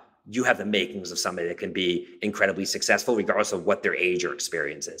job, you have the makings of somebody that can be incredibly successful, regardless of what their age or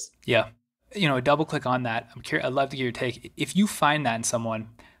experience is. Yeah. Double click on that. I'm curious. I'd love to get your take. If you find that in someone,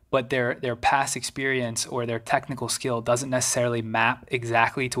 but their past experience or their technical skill doesn't necessarily map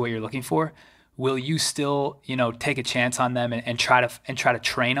exactly to what you're looking for, will you still, take a chance on them and try to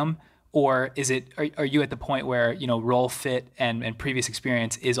train them? Or are you at the point where, role fit and previous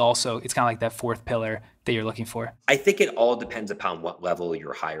experience is also, it's kind of like that fourth pillar that you're looking for? I think it all depends upon what level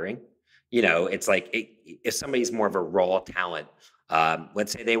you're hiring. It's like, if somebody's more of a raw talent,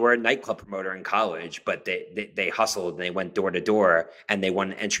 let's say they were a nightclub promoter in college, but they hustled and they went door to door and they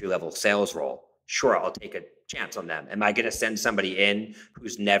won an entry-level sales role. Sure, I'll take a chance on them. Am I going to send somebody in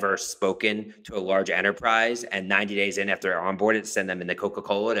who's never spoken to a large enterprise, and 90 days in after they're onboarded, send them into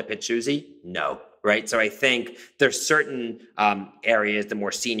Coca-Cola to pitch Suzy? No. right? So I think there's certain areas, the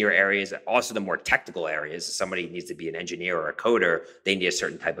more senior areas, also the more technical areas. If somebody needs to be an engineer or a coder, they need a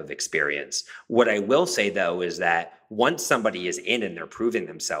certain type of experience. What I will say, though, is that once somebody is in and they're proving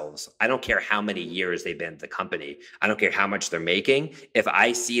themselves, I don't care how many years they've been at the company. I don't care how much they're making. If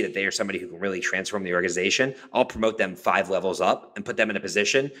I see that they are somebody who can really transform the organization, I'll promote them 5 levels up and put them in a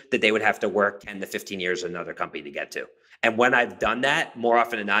position that they would have to work 10 to 15 years in another company to get to. And when I've done that, more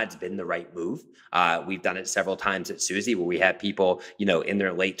often than not, it's been the right move. We've done it several times at Suzy, where we had people, in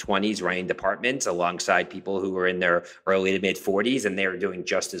their late 20s running departments alongside people who were in their early to mid 40s, and they were doing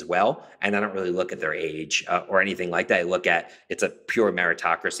just as well. And I don't really look at their age or anything like that. I look at it's a pure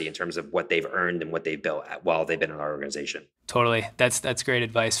meritocracy in terms of what they've earned and what they've built while they've been in our organization. Totally. That's great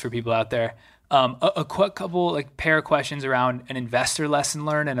advice for people out there. A quick couple pair of questions around an investor lesson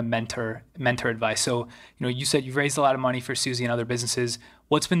learned and a mentor advice. So, you said you've raised a lot of money for Suzy and other businesses.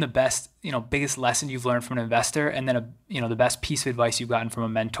 What's been the best, biggest lesson you've learned from an investor, and then the best piece of advice you've gotten from a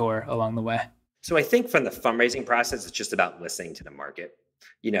mentor along the way? So I think from the fundraising process, it's just about listening to the market.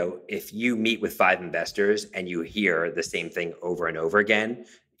 If you meet with 5 investors and you hear the same thing over and over again,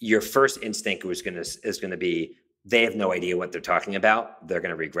 your first instinct is going to be, they have no idea what they're talking about. They're going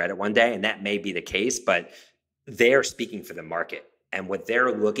to regret it one day. And that may be the case, but they're speaking for the market. And what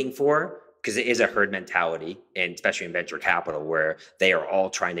they're looking for, because it is a herd mentality, and especially in venture capital, where they are all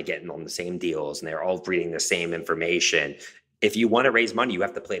trying to get in on the same deals and they're all reading the same information. If you want to raise money, you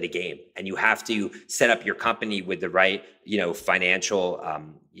have to play the game, and you have to set up your company with the right, financial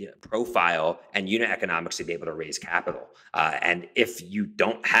profile and unit economics to be able to raise capital. And if you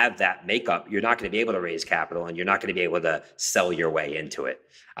don't have that makeup, you're not going to be able to raise capital, and you're not going to be able to sell your way into it.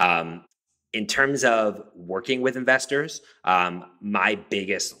 In terms of working with investors, my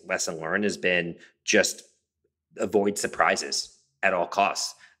biggest lesson learned has been just avoid surprises at all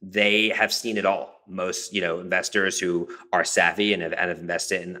costs. They have seen it all. Most, investors who are savvy and have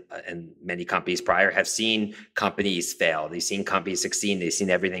invested in many companies prior have seen companies fail. They've seen companies succeed. They've seen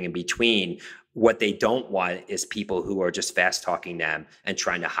everything in between. What they don't want is people who are just fast talking them and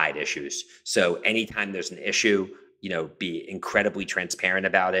trying to hide issues. So anytime there's an issue, be incredibly transparent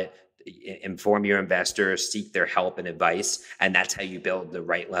about it. Inform your investors, seek their help and advice. And that's how you build the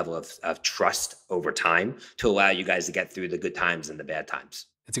right level of trust over time to allow you guys to get through the good times and the bad times.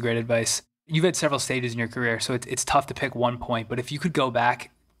 That's a great advice. You've had several stages in your career, so it's tough to pick one point. But if you could go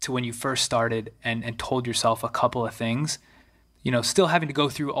back to when you first started and told yourself a couple of things, still having to go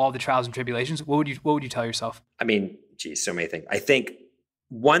through all the trials and tribulations, what would you tell yourself? I mean, geez, so many things. I think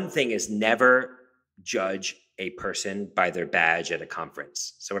one thing is never judge a person by their badge at a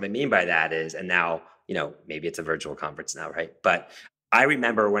conference. So what I mean by that is, and now, maybe it's a virtual conference now, right? But I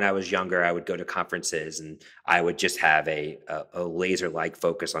remember when I was younger, I would go to conferences and I would just have a laser-like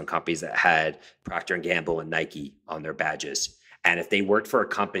focus on companies that had Procter & Gamble and Nike on their badges. And if they worked for a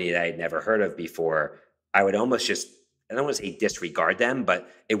company that I had never heard of before, I would almost just, I don't want to say disregard them, but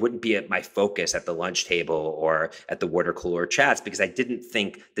it wouldn't be at my focus at the lunch table or at the water cooler chats, because I didn't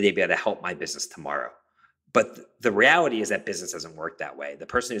think that they'd be able to help my business tomorrow. But the reality is that business doesn't work that way. The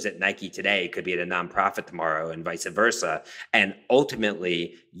person who's at Nike today could be at a nonprofit tomorrow, and vice versa. And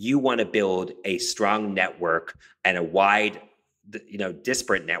ultimately, you want to build a strong network and a wide,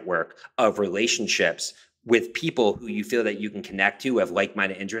 disparate network of relationships with people who you feel that you can connect to, have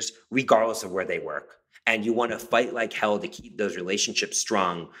like-minded interests, regardless of where they work. And you want to fight like hell to keep those relationships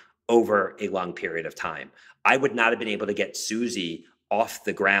strong over a long period of time. I would not have been able to get Suzy off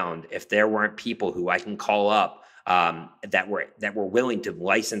the ground if there weren't people who I can call up that were willing to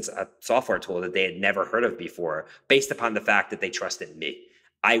license a software tool that they had never heard of before, based upon the fact that they trusted me.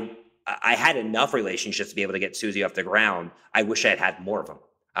 I had enough relationships to be able to get Suzy off the ground. I wish I had more of them,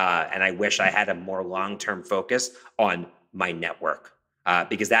 and I wish I had a more long-term focus on my network,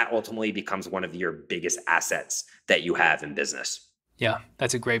 because that ultimately becomes one of your biggest assets that you have in business. Yeah,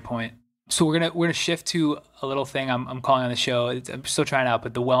 that's a great point. So we're gonna shift to a little thing I'm calling on the show. I'm still trying out,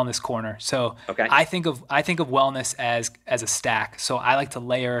 but the wellness corner. So okay. I think of wellness as a stack. So I like to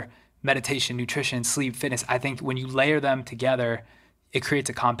layer meditation, nutrition, sleep, fitness. I think when you layer them together, it creates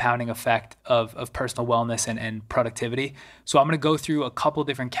a compounding effect of personal wellness and productivity. So I'm going to go through a couple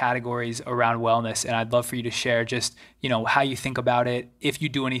different categories around wellness, and I'd love for you to share just, how you think about it, if you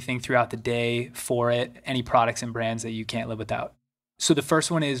do anything throughout the day for it, any products and brands that you can't live without. So the first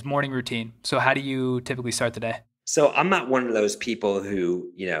one is morning routine. So how do you typically start the day? So I'm not one of those people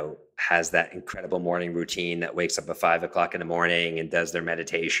who, has that incredible morning routine that wakes up at 5 o'clock in the morning and does their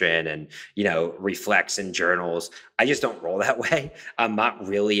meditation and, reflects and journals. I just don't roll that way. I'm not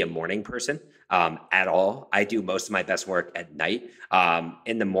really a morning person. at all. I do most of my best work at night.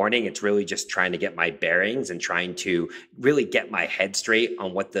 In the morning, it's really just trying to get my bearings and trying to really get my head straight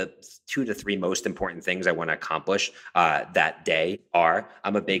on what the 2 to 3 most important things I want to accomplish that day are.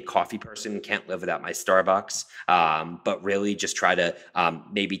 I'm a big coffee person, can't live without my Starbucks, but really just try to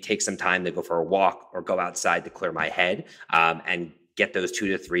maybe take some time to go for a walk or go outside to clear my head and get those 2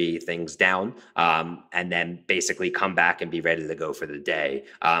 to 3 things down, and then basically come back and be ready to go for the day.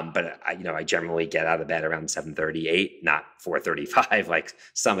 But I generally get out of bed around 7:30, 8, not 4:35, like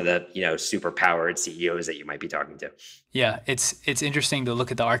some of the, super powered CEOs that you might be talking to. Yeah. It's interesting to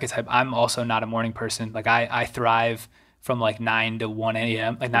look at the archetype. I'm also not a morning person. Like I thrive from like 9 to 1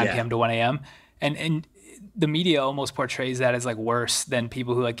 a.m., like 9 p.m. to 1 a.m. And the media almost portrays that as like worse than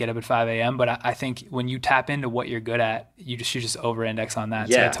people who like get up at 5 a.m. But I think when you tap into what you're good at, you just over index on that.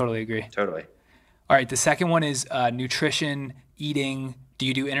 Yeah, so I totally agree. Totally. All right. The second one is nutrition, eating. Do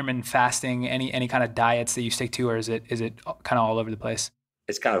you do intermittent fasting? Any kind of diets that you stick to, or is it kind of all over the place?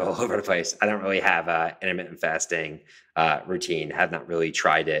 It's kind of all over the place. I don't really have a intermittent fasting routine. Have not really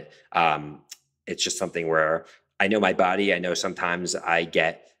tried it. It's just something where I know my body. I know sometimes I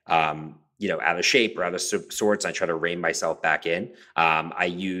get out of shape or out of sorts. I try to rein myself back in. I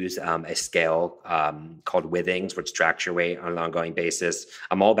use a scale called Withings, which tracks your weight on an ongoing basis.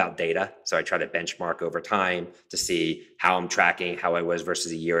 I'm all about data. So I try to benchmark over time to see how I'm tracking, how I was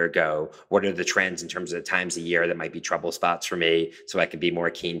versus a year ago. What are the trends in terms of the times a year that might be trouble spots for me, so I can be more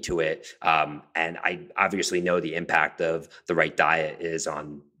keen to it. And I obviously know the impact of the right diet is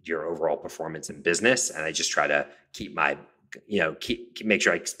on your overall performance in business. And I just try to keep my make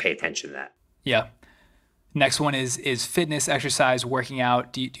sure I pay attention to that. Yeah. Next one is fitness, exercise, working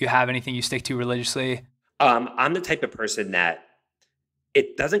out. Do you have anything you stick to religiously? I'm the type of person that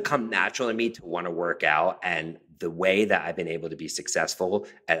it doesn't come natural to me to want to work out. And the way that I've been able to be successful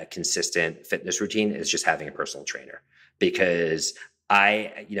at a consistent fitness routine is just having a personal trainer, because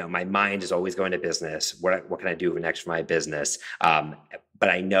my mind is always going to business. What can I do next for my business? But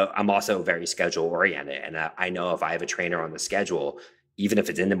I know I'm also very schedule oriented. And I know if I have a trainer on the schedule, even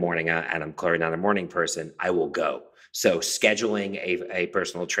if it's in the morning and I'm clearly not a morning person, I will go. So scheduling a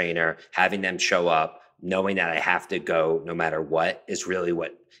personal trainer, having them show up, knowing that I have to go no matter what is really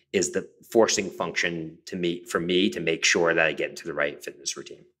what is the forcing function for me to make sure that I get into the right fitness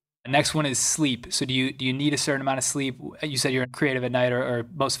routine. The next one is sleep. So do you need a certain amount of sleep? You said you're creative at night or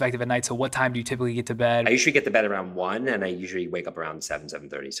most effective at night. So what time do you typically get to bed? I usually get to bed around 1, and I usually wake up around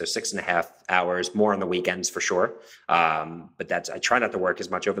 7:30. So 6.5 hours, more on the weekends for sure. But I try not to work as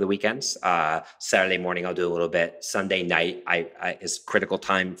much over the weekends. Saturday morning, I'll do a little bit. Sunday night is critical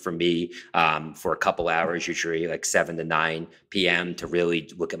time for me for a couple hours, usually like 7 to 9 p.m. to really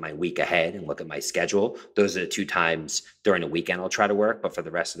look at my week ahead and look at my schedule. Those are the 2 times during the weekend I'll try to work, but for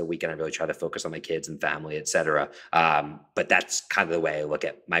the rest of the weekend, I really try to focus on my kids and family, et cetera. But that's kind of the way I look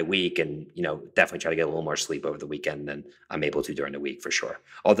at my week, and, definitely try to get a little more sleep over the weekend than I'm able to during the week for sure.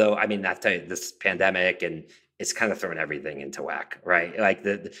 Although, I mean, this pandemic and it's kind of thrown everything into whack, right? Like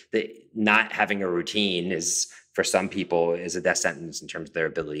the not having a routine is, for some people, is a death sentence in terms of their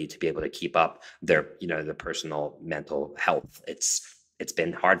ability to be able to keep up their, their personal mental health. It's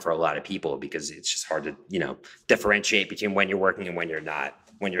been hard for a lot of people because it's just hard to, differentiate between when you're working and when you're not,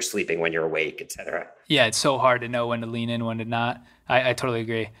 when you're sleeping, when you're awake, et cetera. Yeah, it's so hard to know when to lean in, when to not. I totally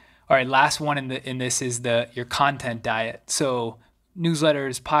agree. All right, last one in this is your content diet. So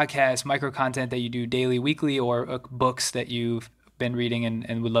newsletters, podcasts, micro content that you do daily, weekly, or books that you've been reading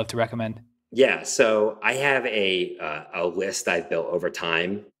and would love to recommend. Yeah, so I have a list I've built over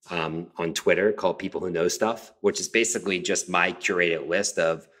time on Twitter called People Who Know Stuff, which is basically just my curated list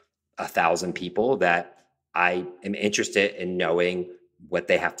of 1,000 people that I am interested in knowing what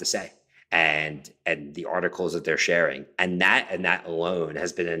they have to say and the articles that they're sharing. And that alone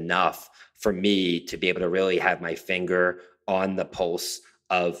has been enough for me to be able to really have my finger on the pulse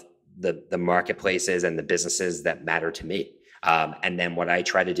of the marketplaces and the businesses that matter to me. And then what I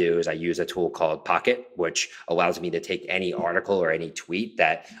try to do is I use a tool called Pocket, which allows me to take any article or any tweet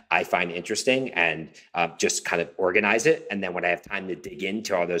that I find interesting and just kind of organize it. And then when I have time to dig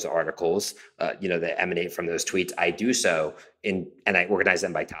into all those articles, that emanate from those tweets, I do so and I organize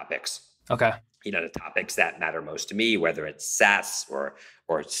them by topics. Okay. The topics that matter most to me, whether it's SaaS or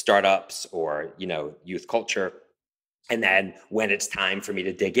startups or, youth culture. And then when it's time for me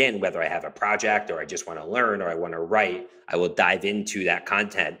to dig in, whether I have a project or I just want to learn or I want to write, I will dive into that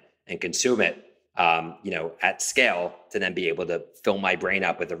content and consume it, at scale to then be able to fill my brain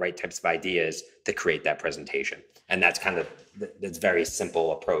up with the right types of ideas to create that presentation. And that's kind of this very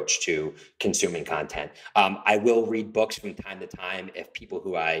simple approach to consuming content. I will read books from time to time if people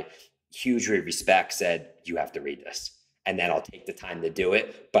who I hugely respect said, you have to read this. And then I'll take the time to do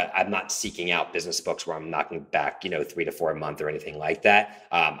it. But I'm not seeking out business books where I'm knocking back, 3 to 4 a month or anything like that.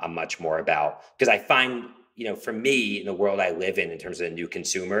 I'm much more about, because I find, for me, in the world I live in terms of a new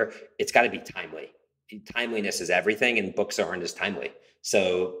consumer, it's got to be timely. Timeliness is everything, and books aren't as timely.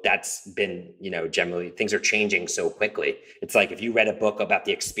 So that's been, generally things are changing so quickly. It's like if you read a book about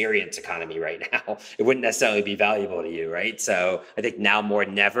the experience economy right now, it wouldn't necessarily be valuable to you, right? So I think now more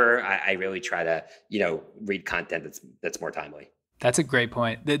than ever, I really try to, read content that's more timely. That's a great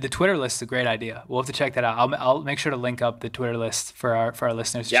point. The Twitter list is a great idea. We'll have to check that out. I'll make sure to link up the Twitter list for our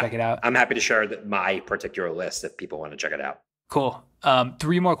listeners to check it out. I'm happy to share my particular list if people want to check it out. Cool.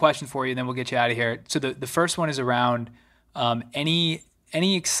 3 more questions for you, then we'll get you out of here. So the first one is around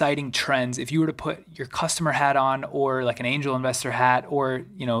any exciting trends. If you were to put your customer hat on, or like an angel investor hat, or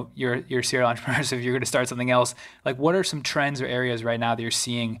your serial entrepreneur, so if you're going to start something else, like what are some trends or areas right now that you're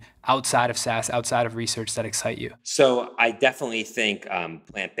seeing outside of SaaS, outside of research, that excite you? So I definitely think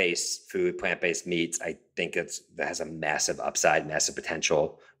plant-based food, plant-based meats, I think that has a massive upside, massive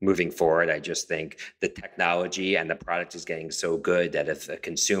potential moving forward. I just think the technology and the product is getting so good that if a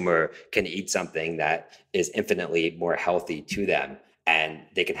consumer can eat something that is infinitely more healthy to them, and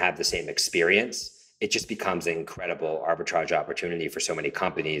they can have the same experience, it just becomes an incredible arbitrage opportunity for so many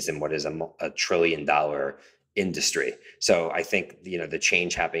companies in what is a $1 trillion industry. So I think, the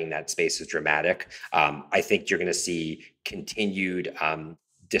change happening in that space is dramatic. I think you're going to see continued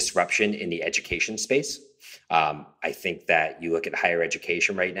disruption in the education space. I think that you look at higher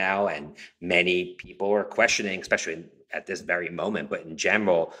education right now, and many people are questioning, especially at this very moment, but in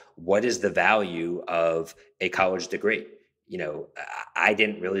general, what is the value of a college degree? I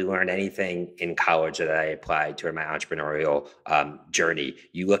didn't really learn anything in college that I applied to my entrepreneurial journey.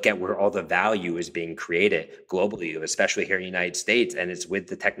 You look at where all the value is being created globally, especially here in the United States, and it's with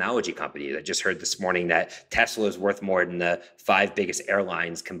the technology companies. I just heard this morning that Tesla is worth more than the 5 biggest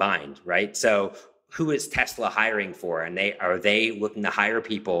airlines combined, right? So who is Tesla hiring for? And are they looking to hire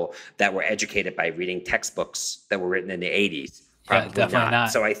people that were educated by reading textbooks that were written in the 80s? Probably definitely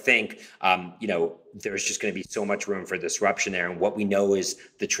not. So I think, there's just going to be so much room for disruption there. And what we know is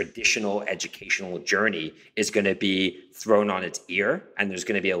the traditional educational journey is going to be thrown on its ear, and there's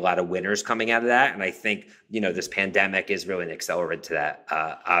going to be a lot of winners coming out of that. And I think, this pandemic is really an accelerant to that,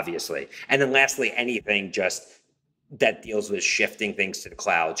 obviously. And then lastly, anything just that deals with shifting things to the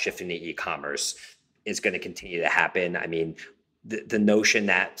cloud, shifting to e-commerce is going to continue to happen. I mean, the notion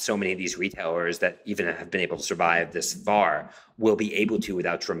that so many of these retailers that even have been able to survive this far will be able to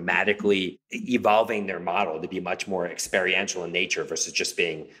without dramatically evolving their model to be much more experiential in nature versus just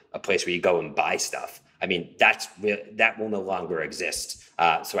being a place where you go and buy stuff. I mean, that will no longer exist.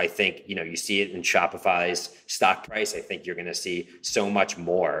 So I think, you see it in Shopify's stock price. I think you're going to see so much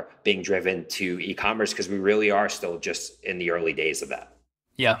more being driven to e-commerce because we really are still just in the early days of that.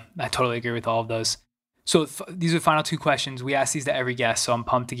 Yeah, I totally agree with all of those. So these are the final 2 questions. We ask these to every guest, so I'm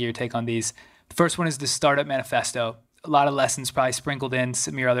pumped to get your take on these. The first one is the startup manifesto. A lot of lessons probably sprinkled in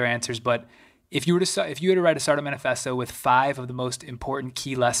some of your other answers, but if you had to write a startup manifesto with 5 of the most important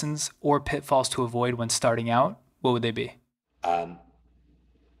key lessons or pitfalls to avoid when starting out, what would they be?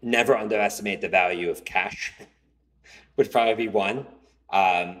 Never underestimate the value of cash would probably be 1.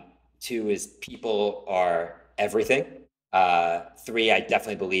 2 is people are everything. 3, I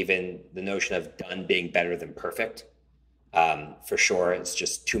definitely believe in the notion of done being better than perfect. For sure, it's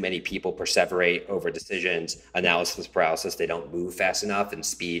just too many people perseverate over decisions, analysis paralysis. They don't move fast enough, and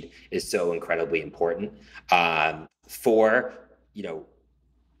speed is so incredibly important. 4,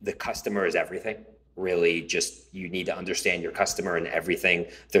 the customer is everything. Really, just you need to understand your customer and everything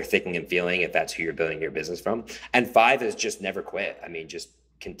they're thinking and feeling if that's who you're building your business from. And 5 is just never quit. I mean, just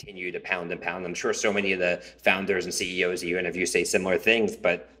continue to pound and pound. I'm sure so many of the founders and CEOs that you interview say similar things,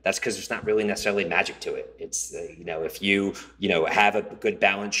 but that's because there's not really necessarily magic to it. It's, if you have a good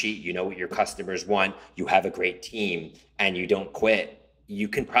balance sheet, you know what your customers want, you have a great team, and you don't quit, you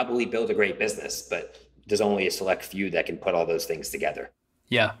can probably build a great business, but there's only a select few that can put all those things together.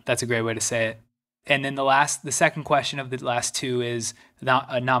 Yeah, that's a great way to say it. And then the second question of the last 2 is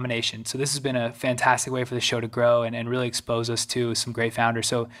a nomination. So this has been a fantastic way for the show to grow and really expose us to some great founders.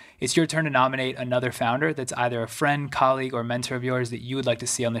 So it's your turn to nominate another founder that's either a friend, colleague, or mentor of yours that you would like to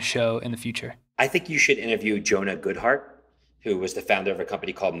see on the show in the future. I think you should interview Jonah Goodhart, who was the founder of a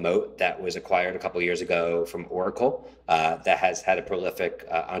company called Moat that was acquired a couple of years ago from Oracle, that has had a prolific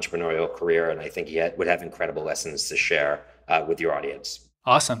entrepreneurial career. And I think he would have incredible lessons to share with your audience.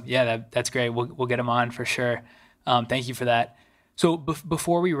 Awesome. Yeah, that's great. We'll get him on for sure. Thank you for that. So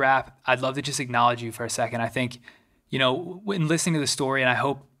before we wrap, I'd love to just acknowledge you for a second. I think, in listening to the story, and I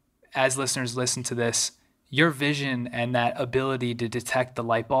hope as listeners listen to this, your vision and that ability to detect the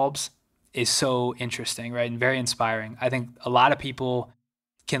light bulbs is so interesting, right? And very inspiring. I think a lot of people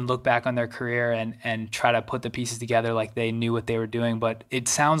can look back on their career and try to put the pieces together like they knew what they were doing. But it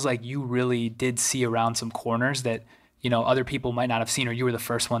sounds like you really did see around some corners that, other people might not have seen, or you were the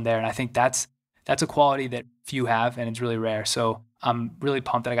first one there. And I think that's a quality that few have, and it's really rare. So I'm really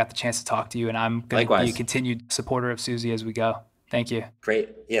pumped that I got the chance to talk to you, and I'm going to be a continued supporter of Suzy as we go. Thank you. Great.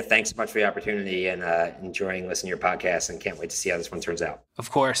 Yeah, thanks so much for the opportunity, and enjoying listening to your podcast, and can't wait to see how this one turns out.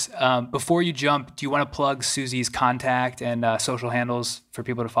 Of course. Before you jump, do you want to plug Suzy's contact and social handles for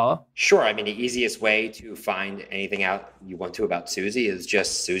people to follow? Sure. I mean, the easiest way to find anything out you want to about Suzy is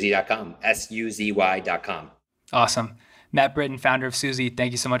just Suzy.com, SUZY.com. Awesome. Matt Britton, founder of Suzy,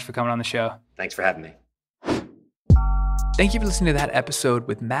 thank you so much for coming on the show. Thanks for having me. Thank you for listening to that episode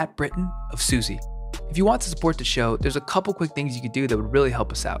with Matt Britton of Suzy. If you want to support the show, there's a couple quick things you could do that would really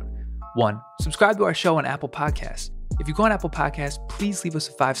help us out. 1, subscribe to our show on Apple Podcasts. If you go on Apple Podcasts, please leave us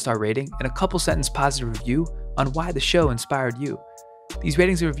a 5-star rating and a couple sentence positive review on why the show inspired you. These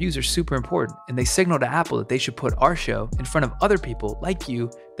ratings and reviews are super important, and they signal to Apple that they should put our show in front of other people like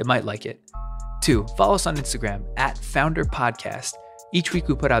you that might like it. 2, follow us on Instagram @FounderPodcast. Each week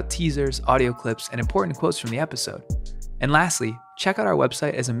we put out teasers, audio clips, and important quotes from the episode. And lastly, check out our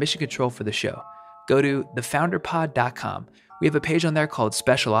website as a mission control for the show. Go to thefounderpod.com. We have a page on there called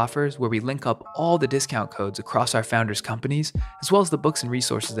Special Offers, where we link up all the discount codes across our founders' companies, as well as the books and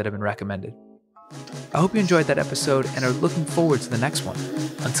resources that have been recommended. I hope you enjoyed that episode and are looking forward to the next one.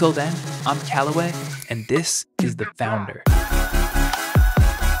 Until then, I'm Kallaway, and this is The Founder.